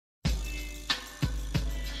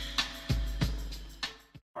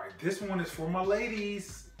This one is for my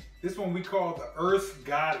ladies. This one we call the Earth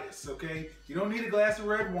Goddess, okay? You don't need a glass of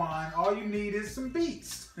red wine. All you need is some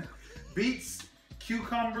beets. Beets,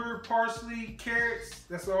 cucumber, parsley, carrots,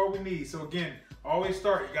 that's all we need. So again, always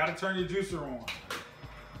start, you gotta turn your juicer on.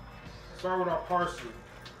 Start with our parsley.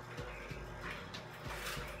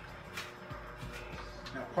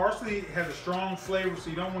 Now parsley has a strong flavor,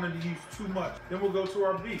 so you don't want to use too much. Then we'll go to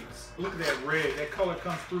our beets. Look at that red, that color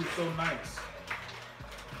comes through so nice.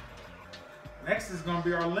 Next is gonna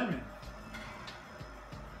be our lemon.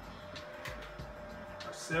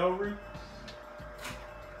 Our celery.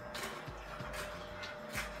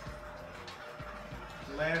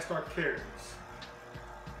 Last, our carrots.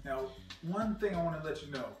 Now, one thing I want to let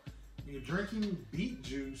you know, when you're drinking beet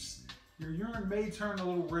juice, your urine may turn a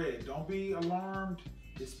little red. Don't be alarmed,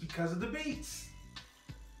 it's because of the beets.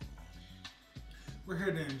 We're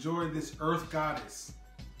here to enjoy this Earth Goddess.